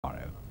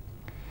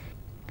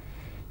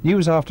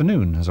News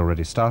Afternoon has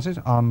already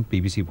started on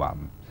BBC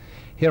One.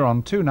 Here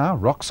on 2 now,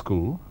 Rock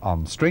School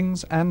on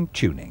strings and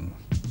tuning.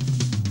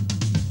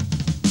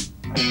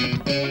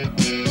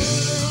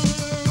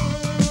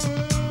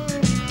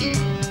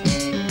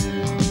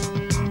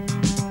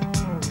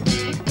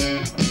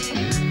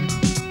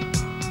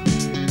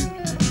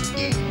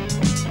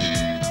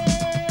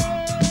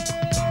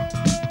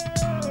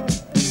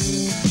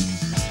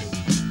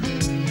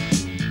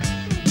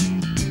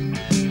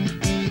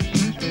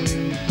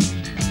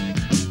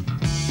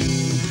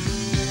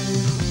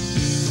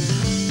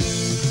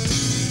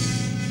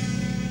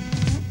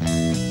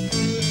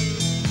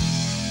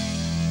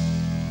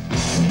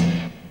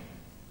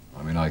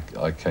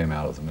 I came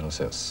out of the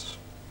Middlesex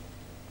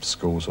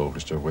Schools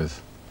Orchestra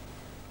with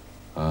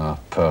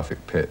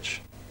perfect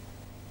pitch,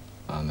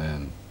 and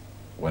then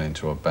went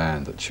into a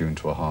band that tuned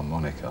to a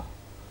harmonica,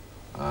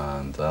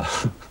 and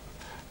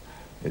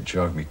it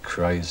drove me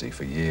crazy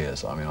for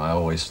years. I mean, I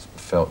always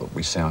felt that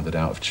we sounded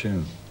out of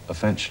tune.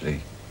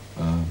 Eventually,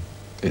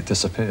 it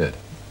disappeared.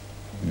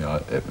 You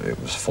know, it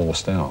was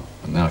forced out.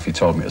 And now if you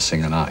told me to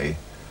sing an A,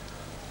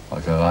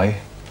 I'd go, A.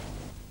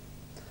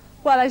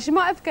 Well, as you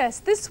might have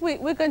guessed, this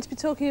week we're going to be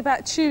talking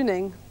about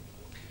tuning.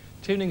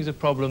 Tuning is a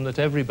problem that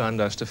every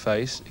band has to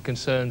face. It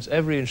concerns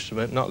every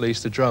instrument, not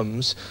least the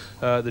drums.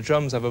 The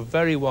drums have a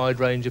very wide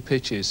range of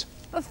pitches.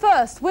 But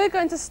first, we're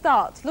going to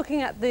start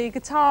looking at the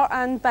guitar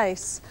and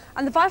bass.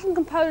 And the vital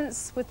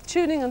components with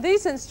tuning on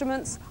these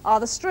instruments are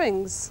the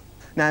strings.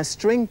 Now,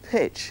 string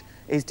pitch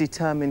is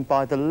determined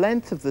by the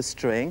length of the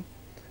string,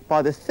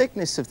 by the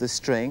thickness of the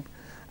string,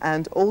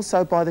 and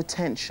also by the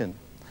tension.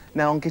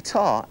 Now, on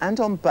guitar and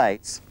on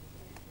bass,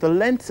 the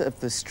length of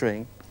the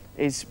string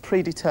is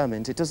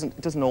predetermined. It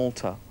doesn't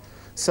alter.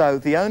 So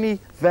the only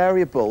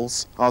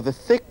variables are the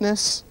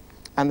thickness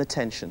and the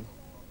tension.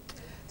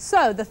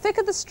 So the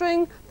thicker the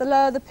string, the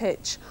lower the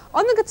pitch.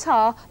 On the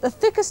guitar, the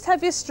thickest,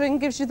 heaviest string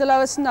gives you the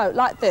lowest note,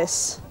 like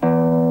this.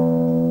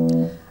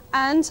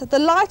 And the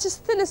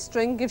lightest, thinnest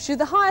string gives you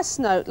the highest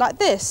note, like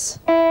this.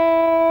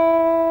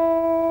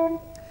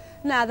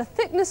 Now, the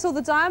thickness or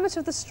the diameter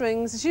of the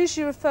strings is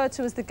usually referred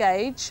to as the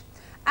gauge,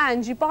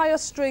 and you buy your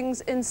strings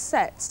in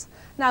sets.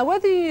 Now,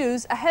 whether you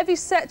use a heavy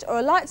set or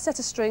a light set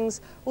of strings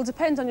will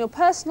depend on your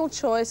personal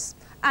choice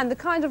and the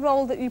kind of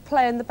role that you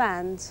play in the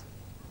band.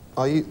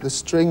 The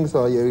strings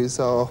I use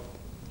are,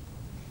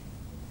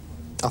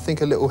 I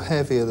think, a little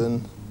heavier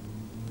than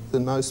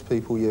most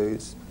people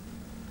use.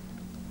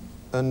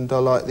 And I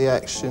like the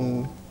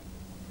action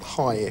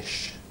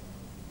high-ish.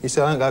 You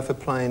see, I don't go for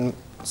playing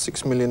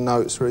 6 million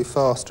notes really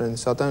fast or anything,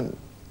 so I don't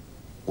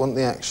want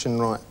the action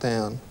right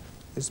down.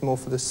 It's more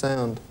for the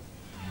sound.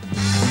 I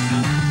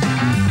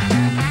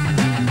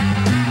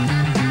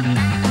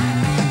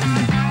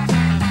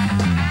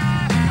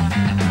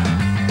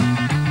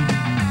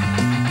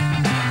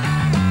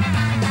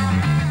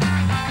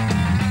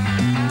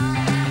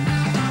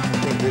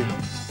think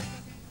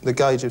the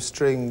gauge of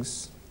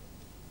strings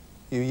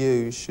you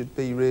use should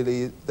be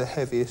really the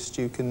heaviest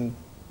you can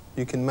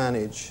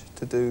manage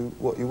to do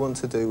what you want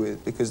to do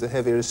with, because the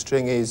heavier a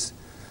string is,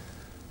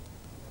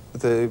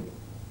 the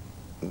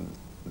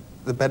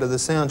better the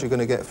sound you're going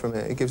to get from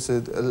it. It gives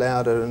a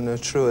louder and a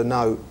truer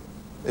note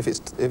if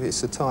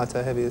it's a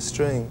tighter, heavier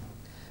string.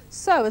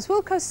 So, as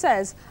Wilco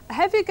says, a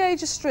heavier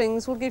gauge of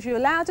strings will give you a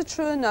louder,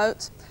 truer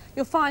note.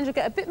 You'll find you'll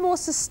get a bit more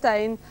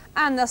sustain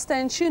and they'll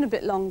stay in tune a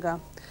bit longer.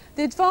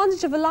 The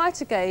advantage of a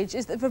lighter gauge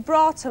is that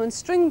vibrato and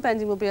string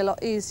bending will be a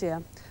lot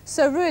easier.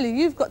 So really,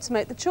 you've got to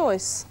make the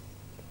choice.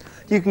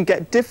 You can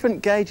get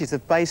different gauges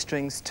of bass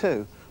strings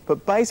too,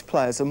 but bass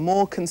players are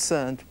more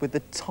concerned with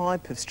the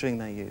type of string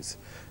they use.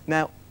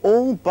 Now,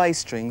 all bass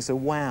strings are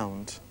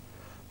wound,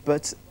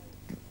 but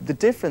the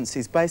difference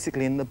is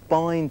basically in the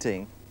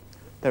binding.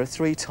 There are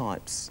 3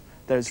 types.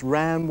 There's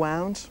round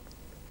wound,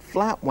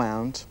 flat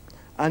wound,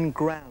 and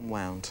ground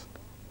wound.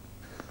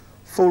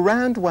 For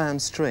round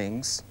wound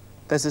strings,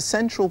 there's a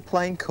central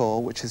plain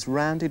core which has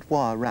rounded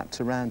wire wrapped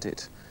around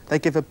it. They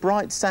give a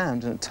bright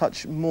sound and a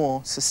touch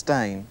more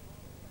sustain.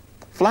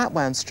 Flat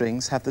wound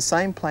strings have the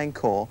same plain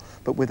core,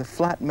 but with a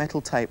flat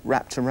metal tape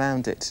wrapped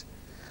around it.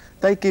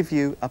 They give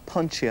you a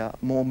punchier,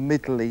 more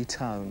middly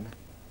tone.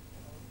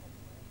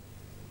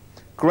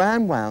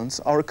 Ground wounds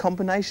are a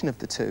combination of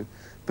the two,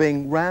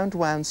 being round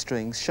wound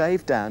strings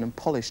shaved down and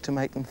polished to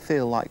make them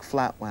feel like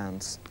flat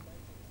wounds.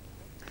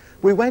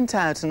 We went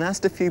out and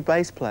asked a few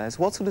bass players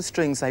what sort of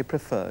strings they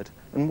preferred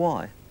and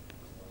why.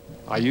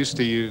 I used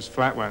to use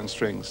flat wound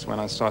strings when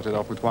I started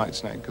off with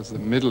Whitesnake because the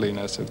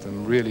middliness of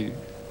them really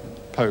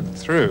poked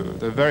through.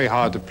 They're very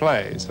hard to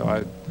play, so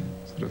I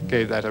sort of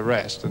gave that a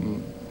rest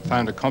and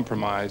found a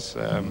compromise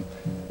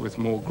with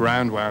more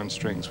ground wound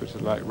strings, which are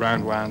like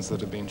round wounds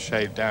that have been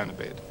shaved down a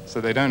bit. So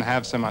they don't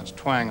have so much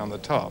twang on the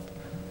top,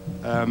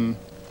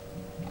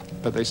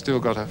 but they still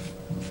got a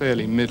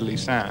fairly middly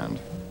sound.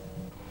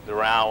 The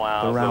round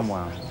wounds, The round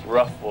wounds.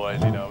 rough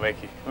boys, you know,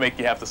 make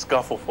you have to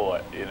scuffle for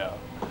it, you know.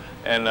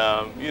 And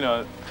you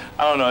know,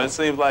 I don't know. It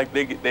seems like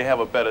they have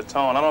a better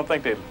tone. I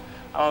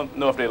don't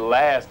know if they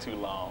last too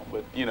long,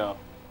 but you know,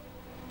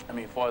 I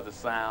mean, for the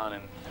sound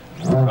and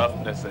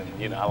roughness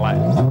and, you know, I like,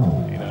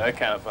 you know, that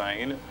kind of thing,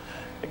 you know.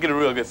 I get a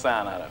real good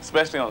sound out of it,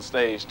 especially on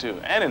stage, too,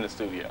 and in the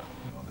studio.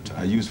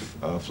 I used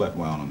flat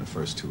wound on the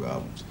first 2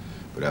 albums,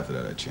 but after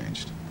that I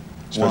changed.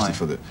 Especially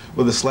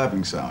for the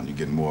slapping sound, you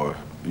get more,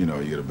 you know,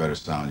 you get a better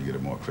sound, you get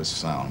a more crisp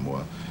sound,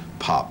 more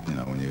pop, you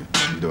know, when you're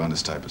doing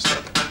this type of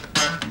stuff.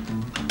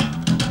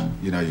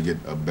 You know, you get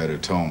a better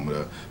tone. With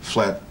a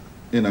flat,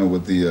 you know,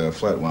 with the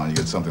flat wound, you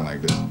get something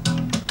like this.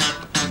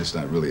 It's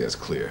not really as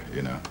clear,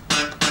 you know.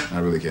 I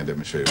really can't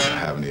demonstrate it without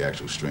having the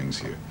actual strings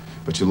here.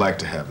 But you like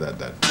to have that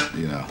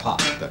you know,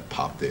 that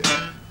pop there,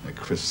 that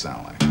crisp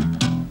sound like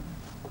that.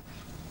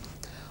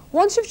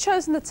 Once you've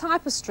chosen the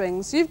type of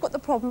strings, you've got the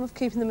problem of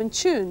keeping them in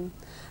tune.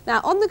 Now,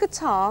 on the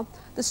guitar,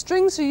 the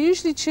strings are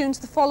usually tuned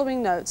to the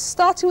following notes.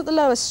 Starting with the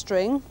lowest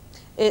string,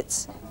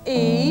 it's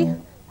E,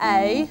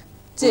 A,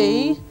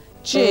 D,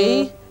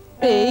 G,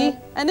 B,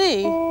 and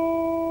E.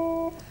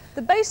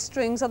 The bass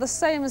strings are the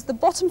same as the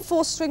bottom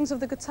 4 strings of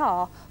the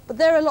guitar, but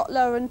they're a lot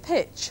lower in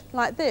pitch,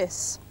 like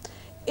this.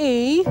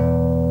 E,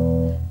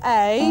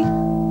 A,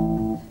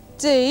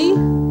 D,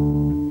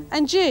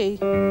 and G.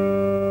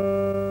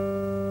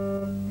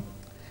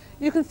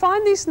 You can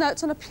find these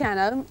notes on a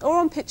piano or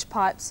on pitch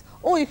pipes,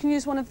 or you can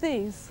use one of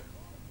these.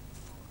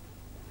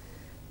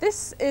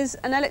 This is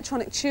an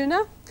electronic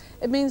tuner.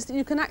 It means that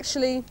you can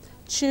actually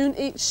tune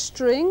each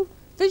string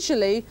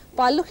visually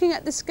by looking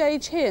at this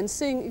gauge here and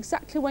seeing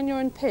exactly when you're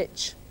in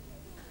pitch.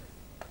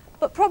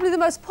 But probably the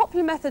most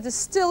popular method is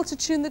still to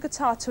tune the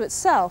guitar to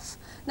itself.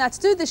 Now, to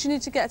do this, you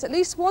need to get at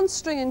least 1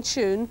 string in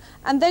tune,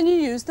 and then you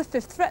use the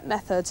 5th fret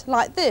method,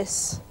 like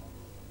this.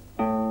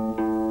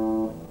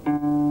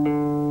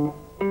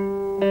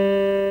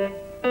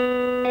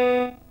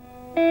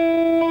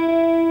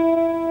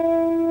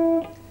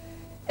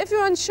 If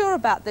you're unsure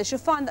about this, you'll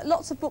find that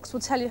lots of books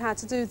will tell you how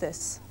to do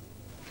this.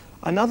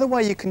 Another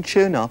way you can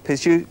tune up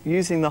is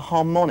using the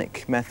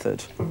harmonic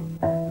method.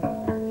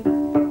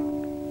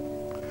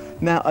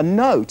 Now, a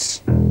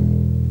note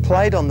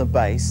played on the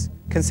bass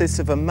consists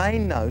of a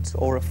main note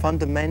or a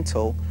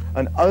fundamental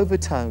and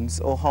overtones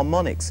or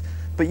harmonics,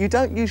 but you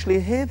don't usually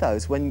hear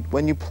those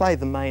when you play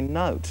the main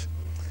note.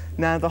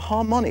 Now, the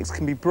harmonics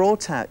can be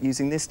brought out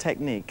using this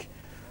technique.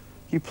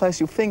 You place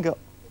your finger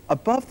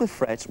above the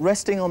fret,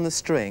 resting on the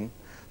string,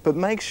 but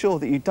make sure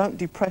that you don't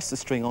depress the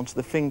string onto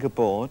the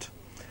fingerboard,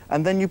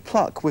 and then you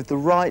pluck with the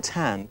right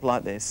hand,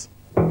 like this.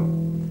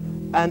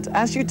 And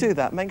as you do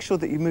that, make sure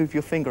that you move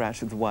your finger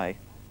out of the way.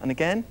 And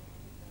again.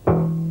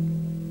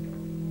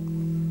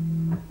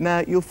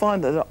 Now, you'll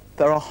find that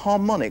there are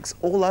harmonics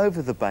all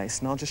over the bass,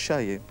 and I'll just show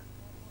you.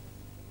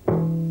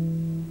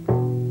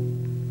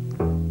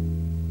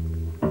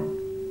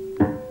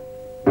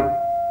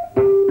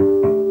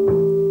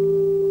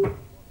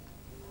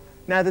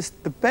 Now,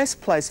 the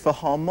best place for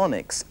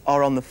harmonics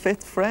are on the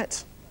 5th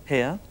fret,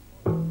 here,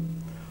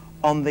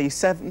 on the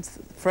 7th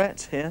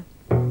fret, here,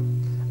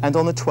 and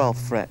on the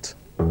 12th fret.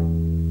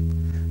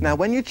 Now,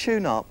 when you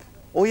tune up,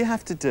 all you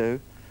have to do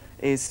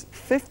is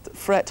 5th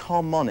fret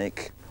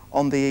harmonic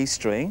on the E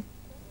string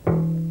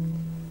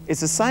is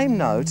the same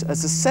note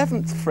as the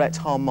 7th fret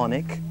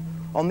harmonic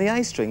on the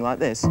A string, like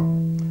this.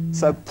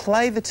 So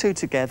play the 2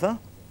 together.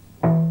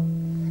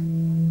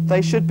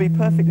 They should be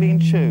perfectly in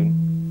tune.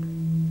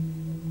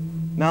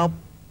 Now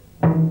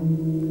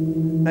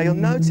you'll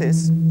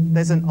notice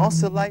there's an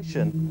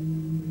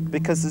oscillation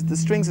because the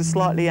strings are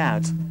slightly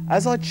out.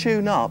 As I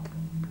tune up,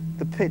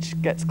 the pitch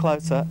gets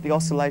closer, the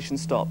oscillation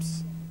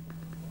stops.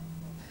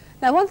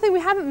 Now, one thing we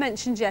haven't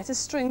mentioned yet is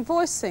string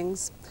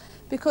voicings,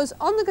 because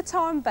on the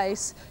guitar and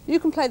bass, you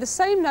can play the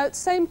same note,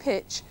 same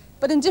pitch,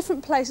 but in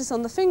different places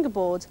on the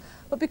fingerboard.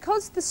 But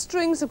because the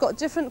strings have got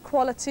different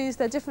qualities,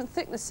 they're different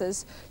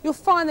thicknesses, you'll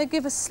find they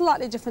give a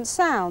slightly different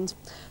sound.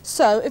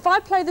 So if I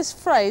play this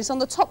phrase on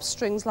the top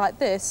strings like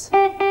this,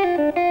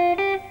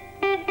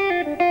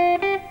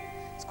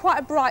 it's quite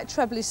a bright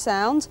trebly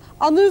sound.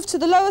 I'll move to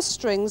the lower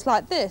strings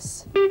like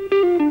this.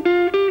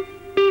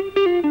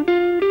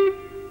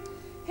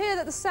 Hear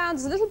that the sound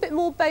is a little bit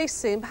more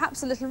bassy and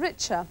perhaps a little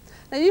richer.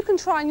 Now you can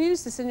try and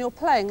use this in your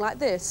playing like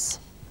this.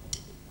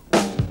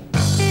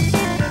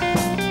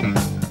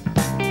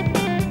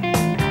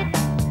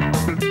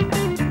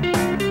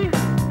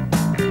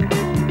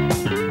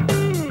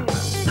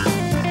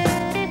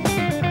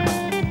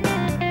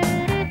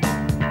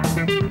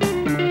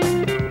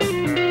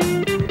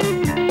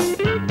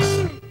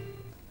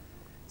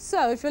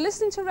 So if you're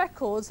listening to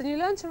records and you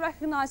learn to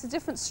recognise the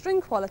different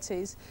string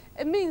qualities,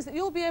 it means that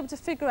you'll be able to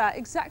figure out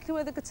exactly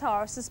where the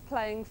guitarist is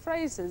playing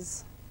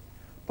phrases.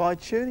 By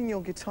tuning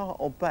your guitar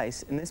or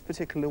bass in this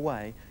particular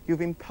way,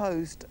 you've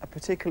imposed a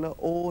particular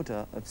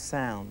order of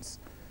sounds.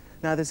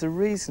 Now, there's a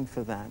reason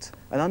for that,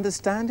 and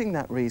understanding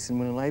that reason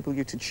will enable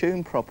you to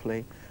tune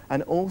properly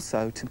and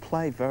also to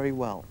play very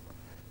well.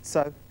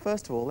 So,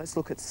 first of all, let's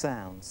look at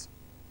sounds.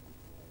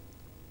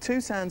 2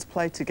 sounds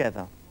played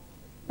together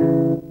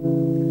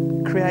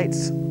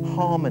creates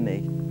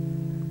harmony.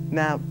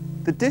 Now,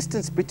 the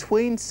distance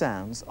between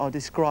sounds are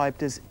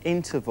described as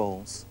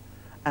intervals,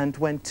 and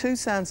when 2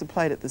 sounds are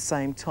played at the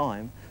same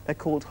time, They're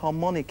called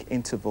harmonic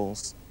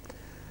intervals.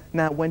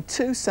 Now, when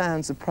two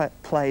sounds are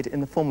played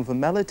in the form of a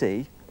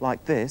melody,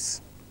 like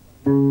this,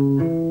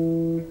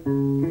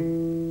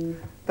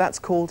 that's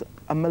called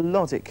a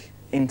melodic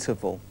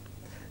interval.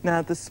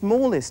 Now, the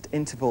smallest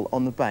interval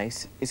on the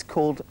bass is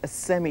called a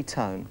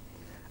semitone,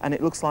 and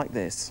it looks like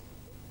this.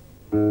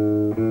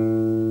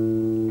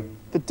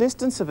 The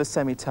distance of a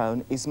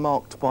semitone is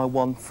marked by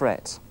 1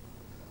 fret.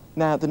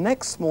 Now, the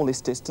next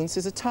smallest distance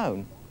is a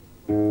tone.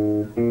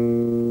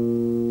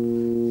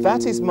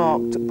 That is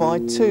marked by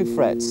 2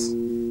 frets,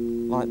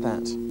 like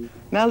that.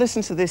 Now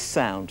listen to this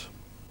sound.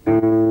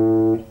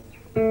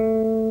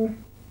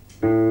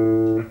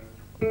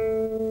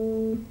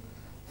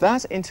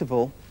 That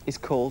interval is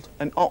called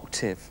an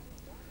octave.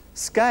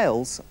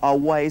 Scales are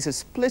ways of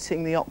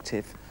splitting the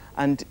octave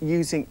and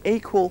using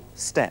equal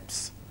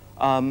steps.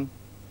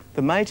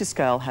 The major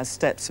scale has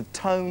steps of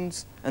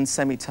tones and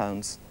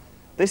semitones.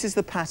 This is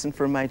the pattern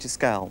for a major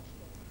scale.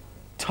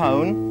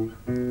 Tone,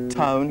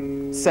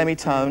 tone,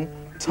 semitone,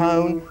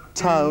 tone,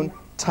 tone,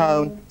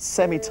 tone,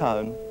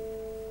 semitone.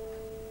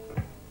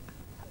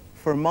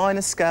 For a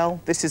minor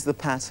scale, this is the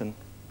pattern.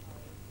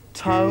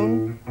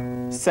 Tone,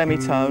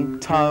 semitone,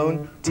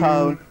 tone,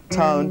 tone,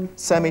 tone,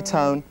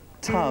 semitone,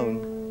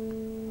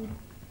 tone.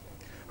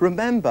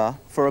 Remember,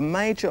 for a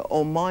major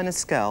or minor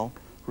scale,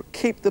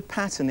 keep the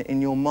pattern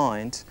in your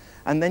mind,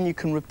 and then you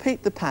can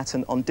repeat the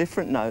pattern on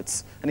different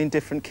notes and in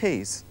different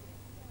keys.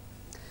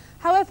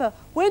 However,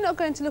 we're not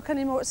going to look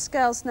any more at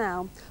scales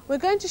now. We're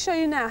going to show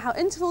you now how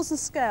intervals and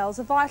scales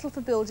are vital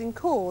for building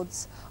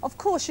chords. Of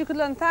course, you could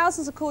learn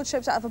thousands of chord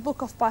shapes out of a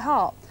book off by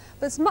heart,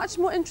 but it's much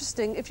more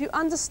interesting if you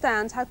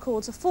understand how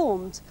chords are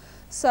formed.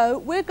 So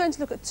we're going to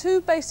look at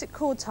 2 basic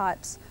chord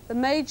types, the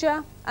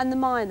major and the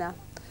minor.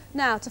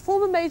 Now, to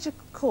form a major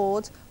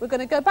chord, we're going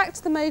to go back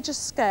to the major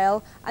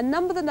scale and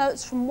number the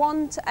notes from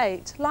 1 to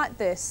 8, like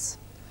this.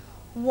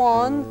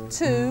 1,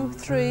 2,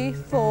 3,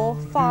 4,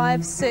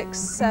 5, 6,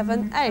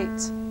 7,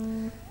 8.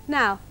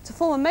 Now, to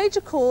form a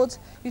major chord,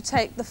 you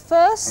take the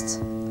first,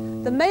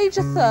 the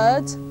major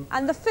third,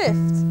 and the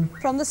fifth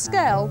from the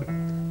scale.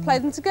 Play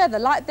them together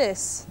like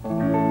this.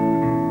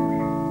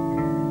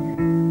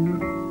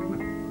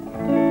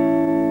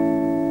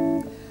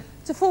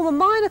 To form a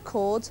minor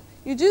chord,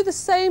 you do the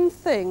same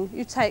thing.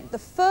 You take the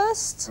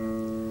first,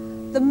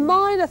 the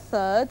minor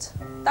third,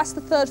 that's the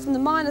third from the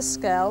minor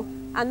scale,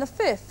 and the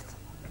fifth.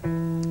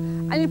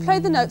 And you play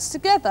the notes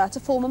together to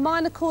form a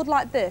minor chord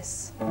like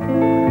this.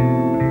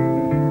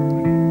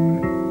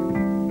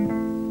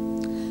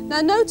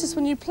 Now notice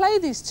when you play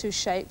these 2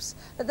 shapes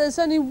that there's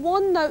only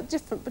 1 note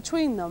different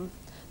between them.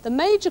 The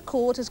major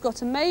chord has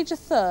got a major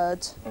third.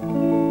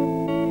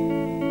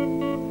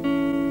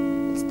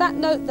 It's that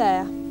note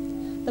there.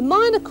 The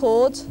minor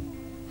chord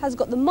has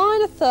got the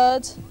minor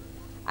third,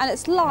 and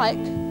it's like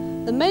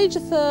the major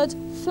third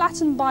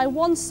flattened by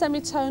 1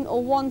 semitone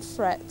or 1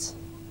 fret.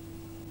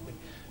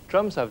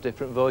 Drums have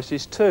different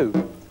voices too.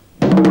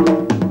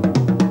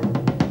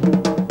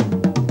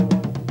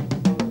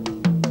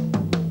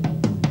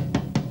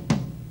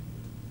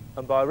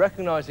 And by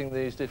recognising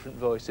these different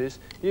voices,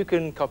 you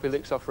can copy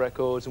licks off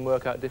records and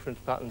work out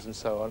different patterns and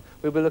so on.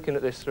 We'll be looking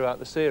at this throughout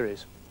the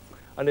series.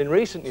 And in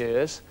recent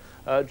years,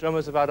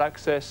 drummers have had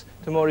access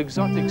to more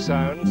exotic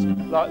sounds,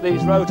 like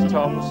these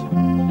rototoms.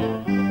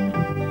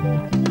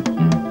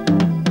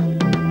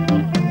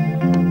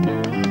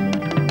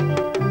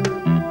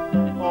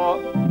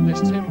 This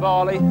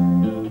timbali,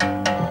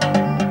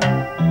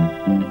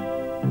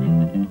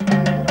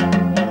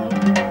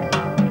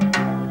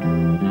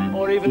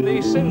 or even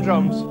these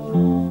syndromes.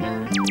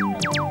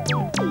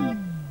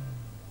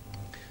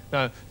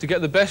 Now, to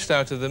get the best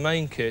out of the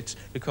main kit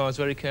requires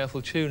very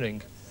careful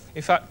tuning.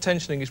 In fact,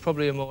 tensioning is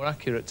probably a more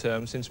accurate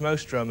term, since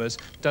most drummers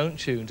don't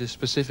tune to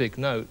specific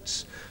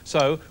notes.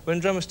 So, when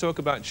drummers talk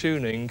about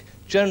tuning,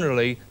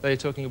 generally they're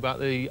talking about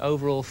the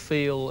overall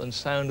feel and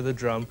sound of the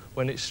drum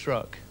when it's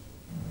struck.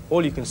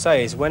 All you can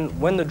say is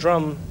when the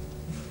drum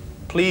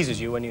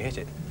pleases you when you hit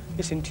it,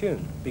 it's in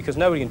tune, because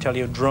nobody can tell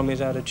you a drum is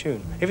out of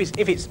tune.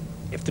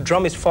 If the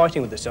drum is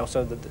fighting with itself,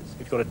 so that if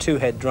you've got a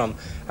 2-head drum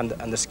and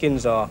the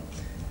skins are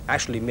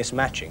actually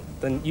mismatching,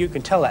 then you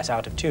can tell that's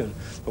out of tune.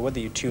 But whether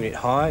you tune it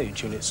high or you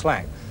tune it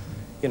slack,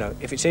 you know,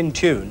 if it's in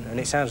tune and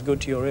it sounds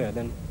good to your ear,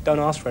 then don't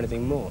ask for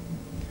anything more.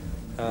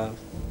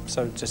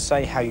 So just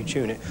say how you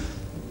tune it.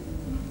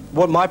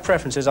 What my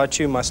preference is, I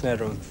tune my snare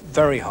drum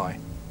very high.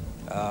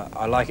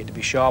 I like it to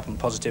be sharp and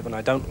positive, and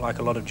I don't like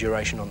a lot of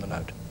duration on the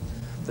note.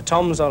 The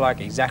toms I like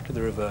exactly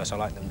the reverse. I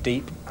like them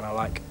deep, and I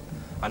like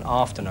an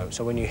after note.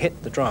 So when you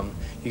hit the drum,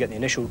 you get the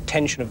initial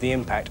tension of the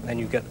impact, and then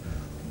you get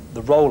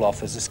the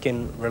roll-off as the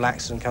skin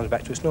relaxes and comes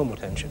back to its normal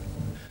tension.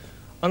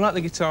 Unlike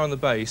the guitar and the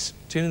bass,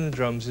 tuning the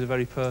drums is a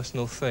very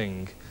personal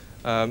thing.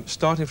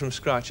 Starting from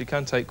scratch, it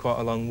can take quite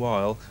a long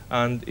while,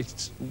 and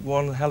it's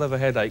one hell of a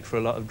headache for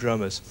a lot of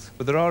drummers.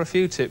 But there are a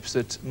few tips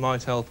that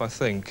might help, I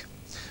think.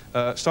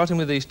 Starting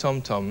with these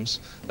tom-toms,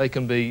 they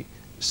can be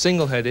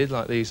single-headed,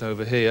 like these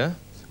over here,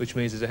 which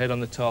means there's a head on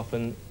the top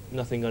and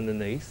nothing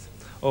underneath.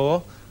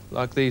 Or,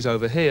 like these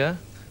over here,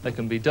 They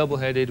can be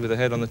double-headed with a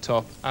head on the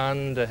top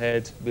and a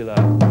head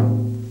below.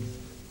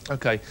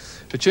 Okay,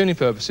 for tuning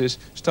purposes,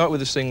 start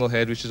with a single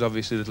head, which is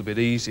obviously a little bit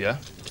easier.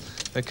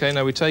 Okay,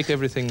 now we take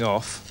everything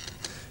off.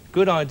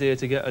 Good idea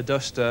to get a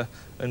duster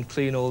and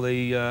clean all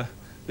the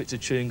bits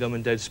of chewing gum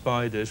and dead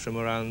spiders from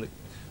around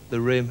the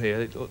rim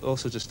here. All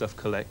sorts of stuff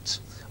collects.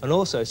 And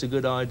also it's a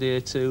good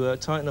idea to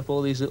tighten up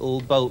all these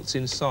little bolts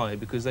inside,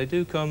 because they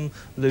do come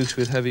loose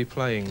with heavy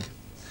playing.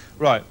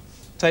 Right,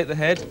 take the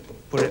head,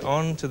 put it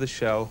onto the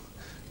shell.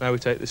 Now we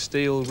take the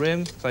steel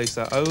rim, place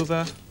that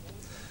over,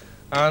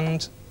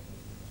 and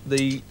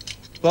the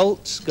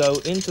bolts go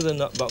into the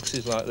nut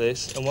boxes like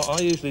this, and what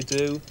I usually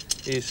do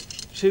is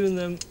tune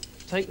them,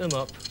 take them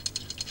up,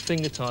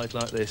 finger tight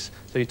like this.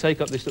 So you take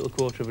up this little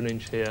 1/4 of an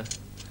inch here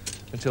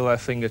until they're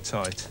finger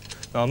tight.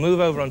 Now I'll move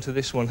over onto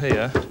this one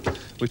here,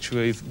 which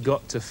we've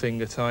got to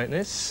finger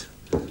tightness.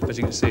 As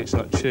you can see, it's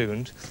not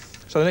tuned.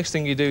 So the next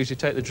thing you do is you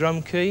take the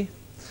drum key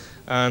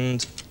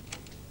and,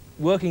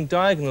 working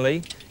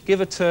diagonally,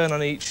 give a turn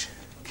on each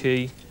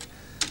key,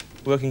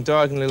 working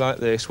diagonally like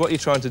this. What you're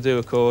trying to do,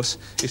 of course,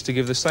 is to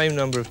give the same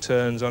number of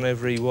turns on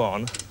every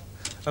one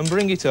and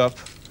bring it up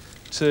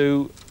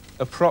to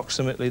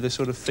approximately the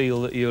sort of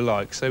feel that you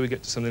like. Say we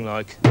get to something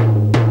like,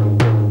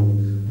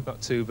 not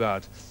too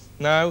bad.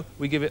 Now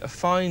we give it a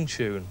fine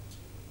tune.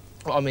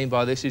 What I mean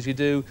by this is you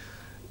do,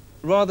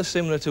 rather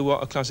similar to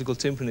what a classical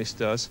timpanist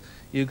does,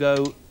 you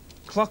go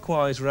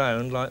clockwise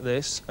round like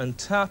this and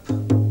tap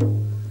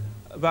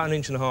about 1.5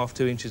 inches,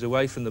 2 inches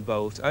away from the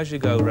bolt as you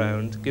go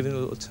round, giving a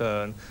little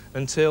turn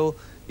until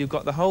you've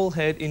got the whole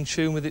head in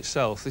tune with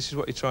itself. This is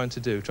what you're trying to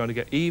do, trying to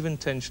get even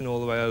tension all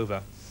the way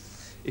over.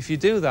 If you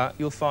do that,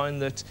 you'll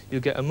find that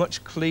you'll get a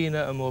much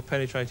cleaner and more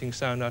penetrating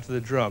sound out of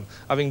the drum.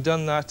 Having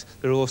done that,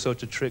 there are all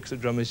sorts of tricks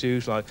that drummers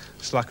use, like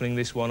slackening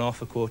this one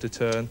off a 1/4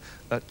 turn.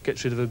 That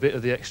gets rid of a bit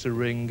of the extra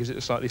ring, gives it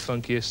a slightly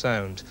funkier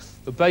sound.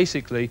 But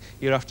basically,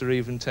 you're after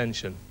even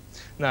tension.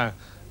 Now,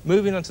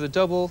 moving on to the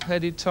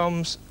double-headed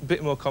toms, a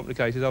bit more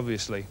complicated,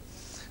 obviously.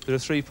 There are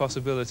 3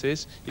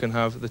 possibilities. You can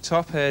have the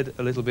top head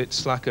a little bit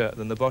slacker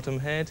than the bottom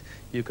head.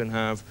 You can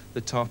have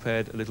the top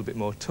head a little bit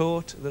more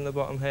taut than the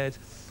bottom head.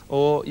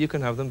 Or you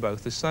can have them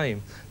both the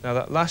same. Now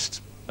that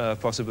last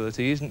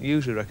possibility isn't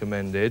usually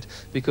recommended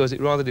because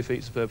it rather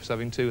defeats the purpose of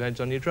having 2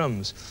 heads on your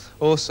drums.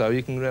 Also,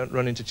 you can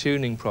run into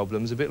tuning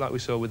problems, a bit like we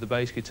saw with the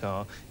bass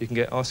guitar. You can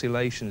get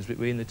oscillations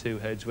between the 2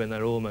 heads when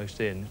they're almost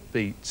in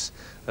beats.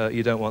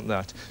 You don't want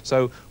that.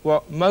 So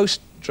what most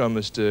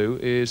drummers do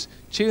is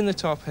tune the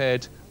top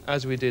head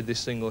as we did this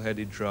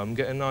single-headed drum,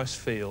 get a nice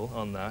feel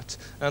on that,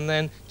 and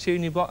then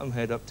tune your bottom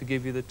head up to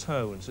give you the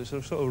tone. So it's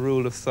a sort of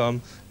rule of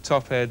thumb,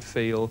 top head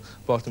feel,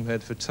 bottom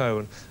head for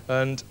tone.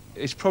 And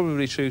it's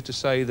probably true to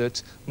say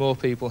that more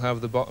people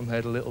have the bottom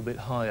head a little bit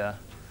higher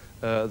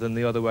than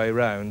the other way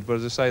around, but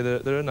as I say,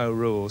 there are no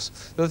rules.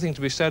 The other thing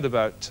to be said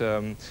about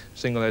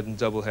single head and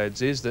double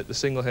heads is that the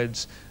single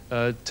heads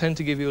tend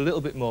to give you a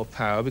little bit more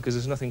power because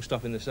there's nothing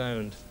stopping the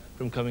sound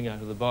from coming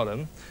out of the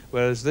bottom,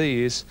 whereas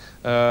these,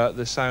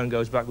 the sound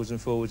goes backwards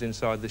and forwards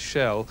inside the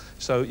shell,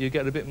 so you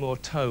get a bit more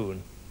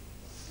tone.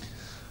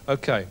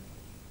 Okay,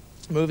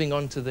 moving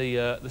on to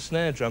the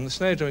snare drum. The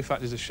snare drum, in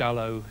fact, is a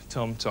shallow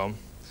tom-tom,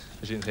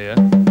 as you can hear,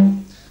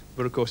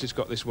 but of course it's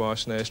got this wire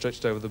snare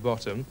stretched over the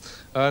bottom,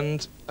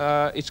 and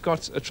it's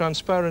got a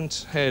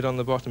transparent head on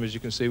the bottom, as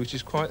you can see, which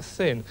is quite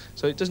thin,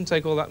 so it doesn't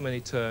take all that many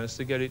turns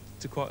to get it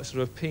to quite a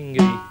sort of pingy,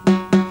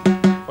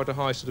 quite a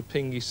high sort of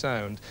pingy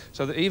sound,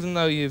 so that even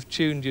though you've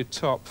tuned your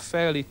top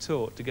fairly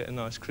taut to get a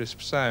nice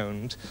crisp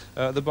sound,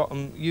 the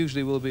bottom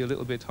usually will be a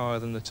little bit higher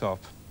than the top.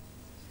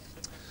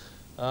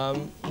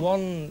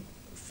 One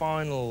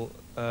final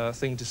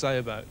thing to say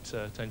about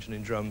tension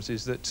in drums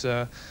is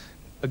that,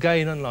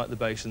 again, unlike the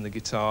bass and the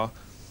guitar,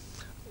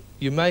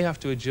 you may have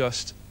to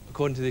adjust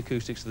according to the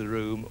acoustics of the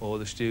room or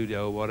the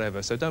studio or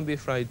whatever, so don't be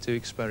afraid to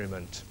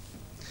experiment.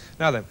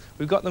 Now then,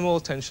 we've got them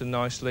all tensioned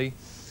nicely.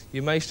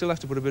 You may still have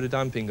to put a bit of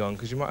damping on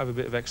because you might have a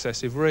bit of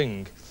excessive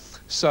ring.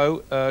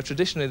 So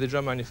traditionally the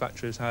drum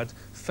manufacturers had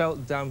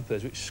felt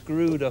dampers which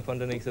screwed up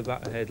underneath the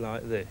batter head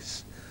like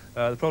this.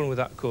 The problem with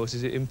that, of course,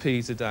 is it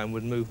impedes the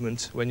downward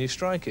movement when you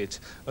strike it.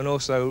 And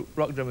also,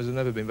 rock drummers have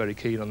never been very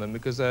keen on them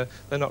because they're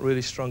not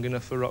really strong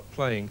enough for rock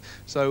playing.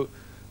 So,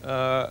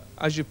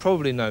 as you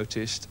probably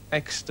noticed,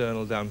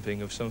 external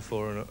damping of some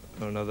form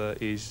or another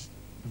is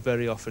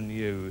very often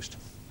used.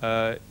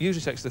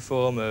 Usually takes the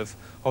form of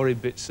horrid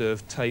bits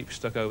of tape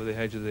stuck over the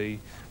edge of the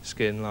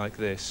skin like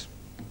this.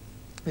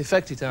 The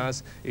effect it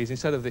has is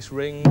instead of this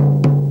ring,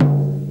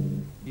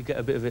 you get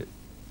a bit of it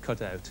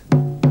cut out.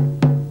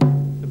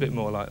 A bit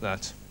more like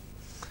that.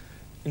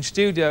 In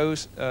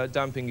studios,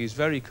 damping is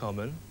very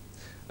common,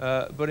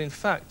 but in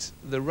fact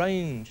the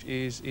range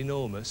is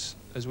enormous,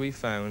 as we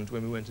found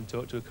when we went and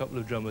talked to a couple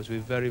of drummers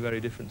with very, very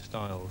different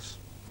styles.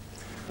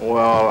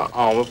 Well,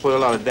 we put a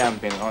lot of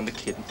damping on the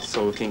kit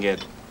so we can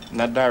get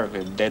not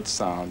directly dead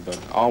sound, but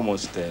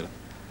almost dead,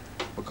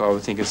 because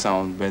we think it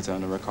sounds better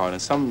on the recording.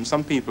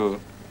 Some people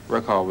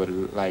record with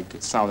it like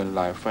it sounded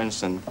live. For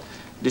instance,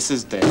 this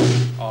is dead,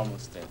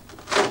 almost dead.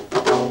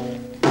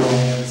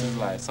 This is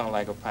slide, sound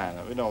like a pan.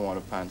 We don't want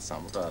a pan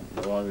sound because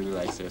no one really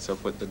likes it. So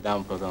put the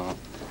dampers on.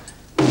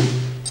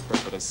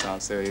 For the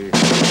sound. So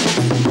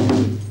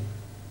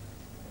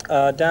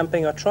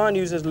damping, I try and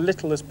use as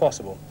little as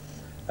possible.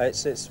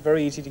 It's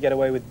very easy to get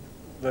away with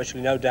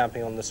virtually no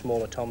damping on the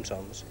smaller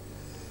tom-toms.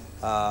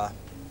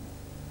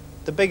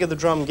 The bigger the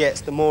drum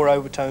gets, the more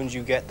overtones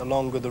you get, the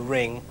longer the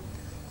ring,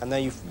 and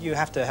then you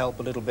have to help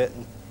a little bit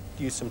and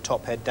use some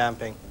top head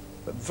damping,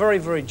 but very,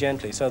 very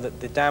gently, so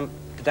that the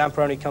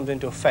damper only comes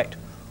into effect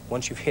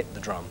once you've hit the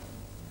drum.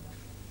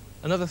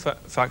 Another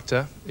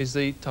factor is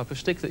the type of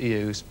stick that you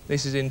use.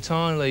 This is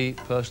entirely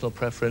personal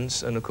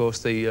preference and, of course,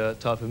 the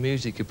type of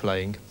music you're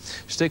playing.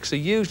 Sticks are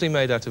usually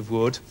made out of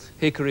wood.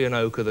 Hickory and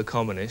oak are the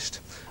commonest.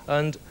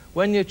 And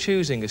when you're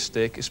choosing a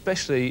stick,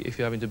 especially if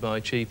you're having to buy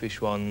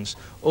cheapish ones,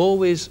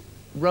 always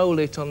roll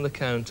it on the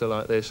counter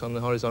like this, on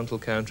the horizontal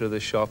counter of the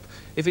shop.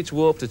 If it's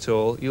warped at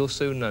all, you'll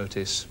soon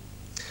notice.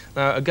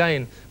 Now,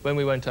 again, when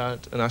we went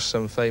out and asked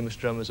some famous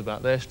drummers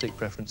about their stick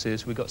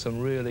preferences, we got some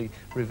really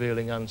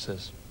revealing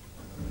answers.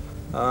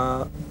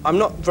 I'm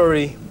not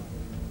very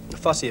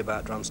fussy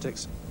about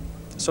drumsticks.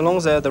 So long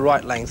as they're the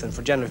right length, and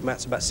for generally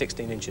that's about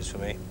 16 inches for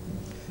me,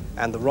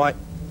 and the right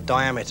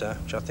diameter,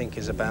 which I think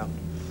is about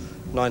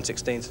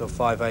 9/16 or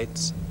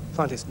 5/8,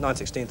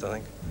 9/16 I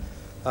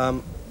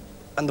think,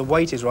 and the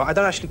weight is right. I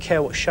don't actually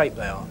care what shape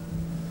they are.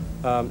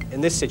 In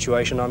this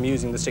situation, I'm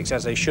using the sticks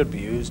as they should be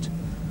used,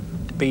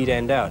 bead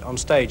end out. On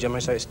stage, I may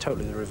say it's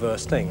totally the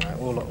reverse thing. Right?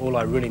 All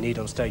I really need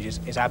on stage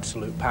is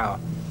absolute power,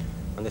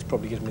 and this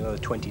probably gives me another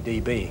 20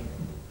 dB.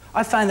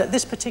 I find that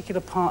this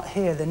particular part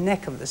here, the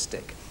neck of the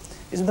stick,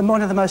 is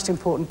one of the most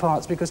important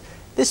parts, because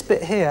this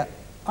bit here,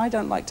 I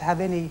don't like to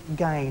have any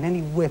gain,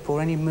 any whip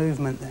or any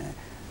movement there.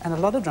 And a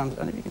lot of drums, I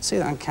don't know if you can see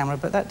that on camera,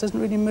 but that doesn't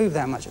really move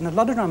that much. And a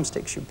lot of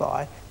drumsticks you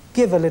buy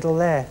give a little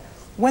there.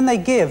 When they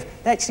give,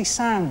 they actually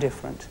sound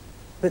different.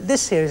 But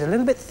this here is a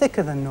little bit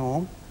thicker than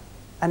norm,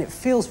 and it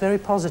feels very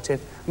positive.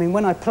 I mean,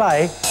 when I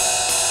play,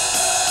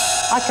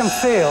 I can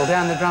feel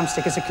down the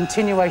drumstick as a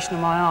continuation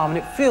of my arm, and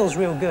it feels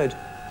real good.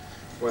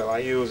 well, I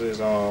use this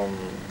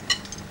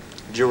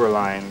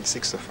Duraline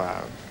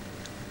 605.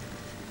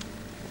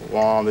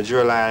 The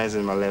Duraline is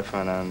in my left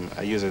hand, and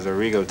I use it as a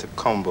regal tip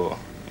combo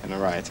in the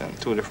right hand.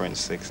 Two different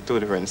sticks, two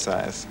different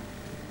sizes.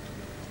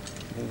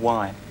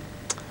 Why?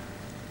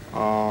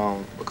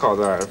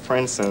 Because, for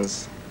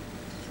instance,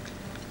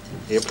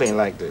 you're playing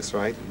like this,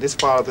 right? This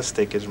part of the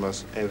stick is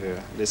much heavier,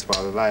 this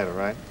part is lighter,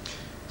 right?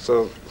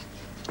 So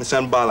it's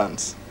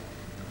unbalanced.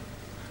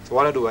 So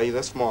what I do, I use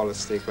a smaller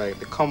stick, like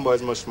the combo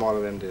is much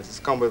smaller than this. This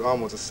combo is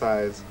almost the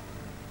size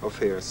of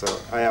here, so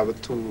I have the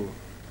two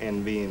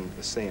end being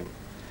the same.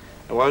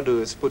 And what I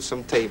do is put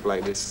some tape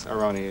like this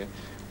around here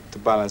to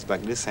balance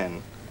back this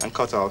end and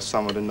cut off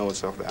some of the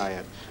notes of the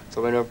hi-hat.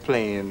 So when you're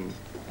playing,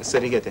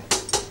 instead you get it,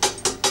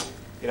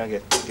 you don't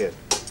get it.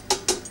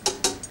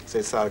 So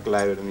it's all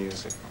glide with the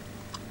music.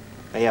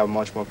 And you have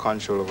much more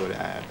control over the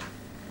hi-hat.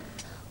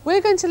 We're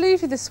going to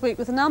leave you this week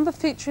with a number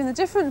featuring the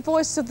different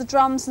voices of the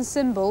drums and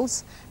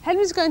cymbals.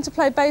 Henry's going to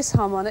play bass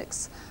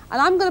harmonics,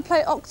 and I'm going to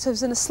play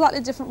octaves in a slightly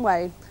different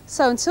way.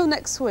 So until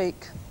next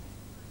week.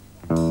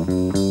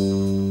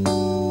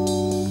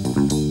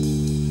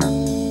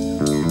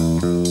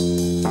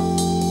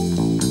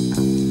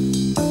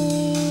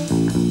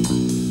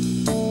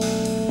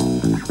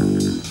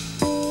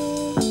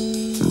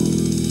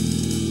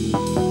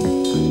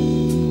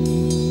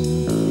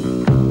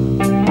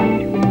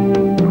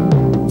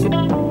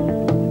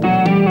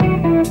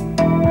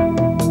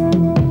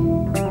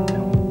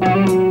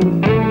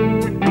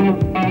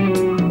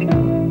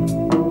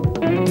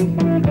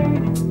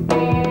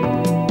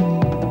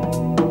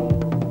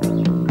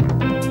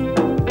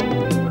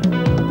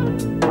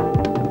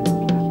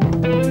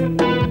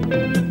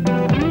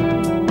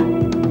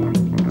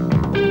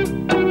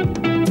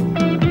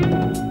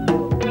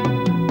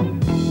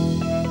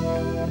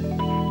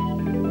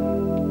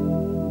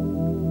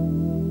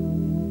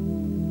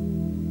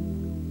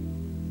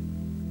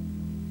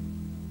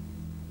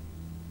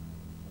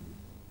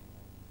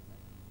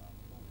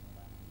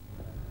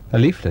 A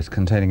leaflet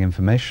containing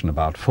information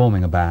about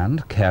forming a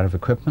band, care of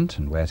equipment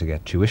and where to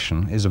get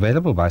tuition is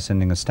available by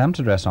sending a stamped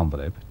address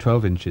envelope,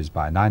 12 inches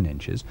by 9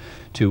 inches,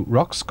 to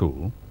Rock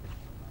School,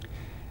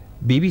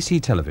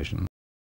 BBC Television,